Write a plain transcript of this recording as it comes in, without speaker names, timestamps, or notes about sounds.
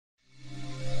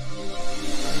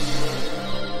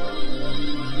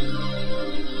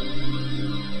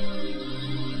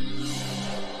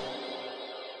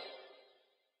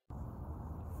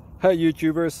Hey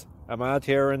YouTubers, I'm out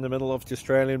here in the middle of the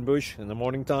Australian bush in the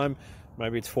morning time.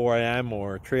 Maybe it's 4 a.m.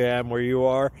 or 3 a.m. where you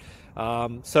are.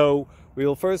 So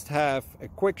we'll first have a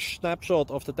quick snapshot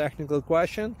of the technical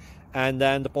question and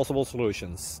then the possible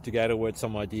solutions, together with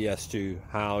some ideas to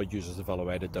how users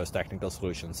evaluated those technical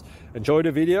solutions. Enjoy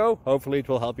the video, hopefully it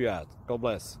will help you out. God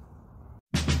bless.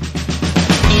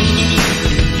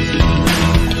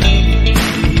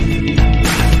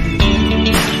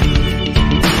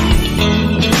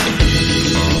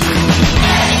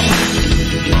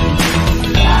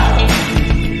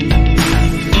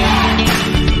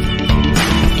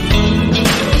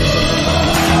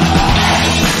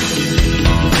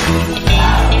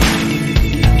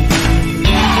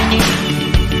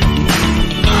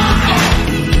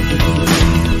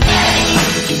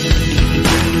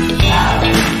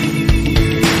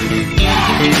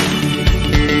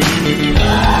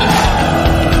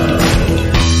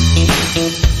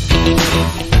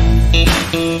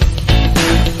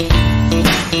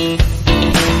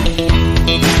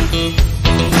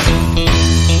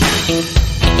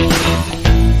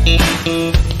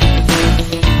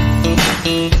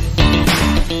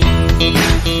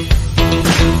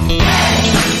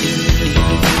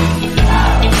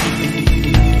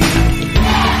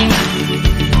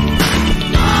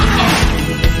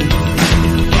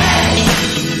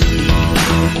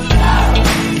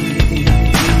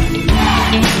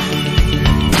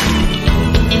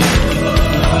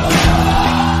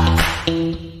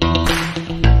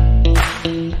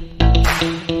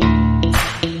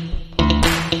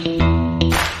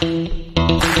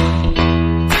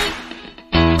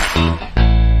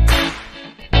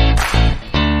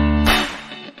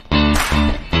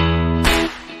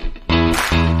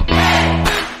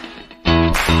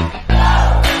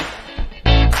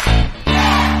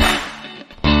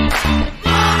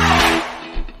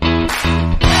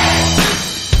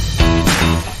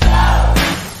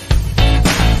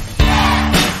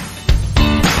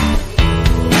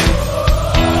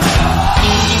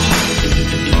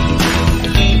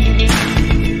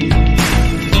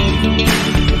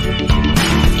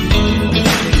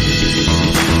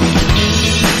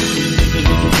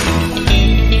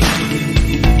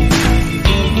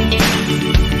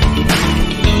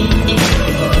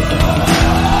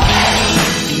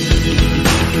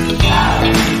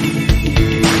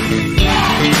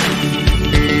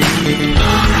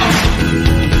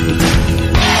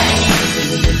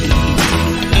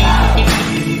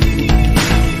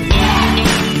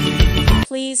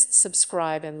 Please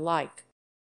subscribe and like.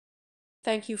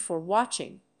 Thank you for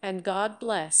watching, and God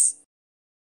bless.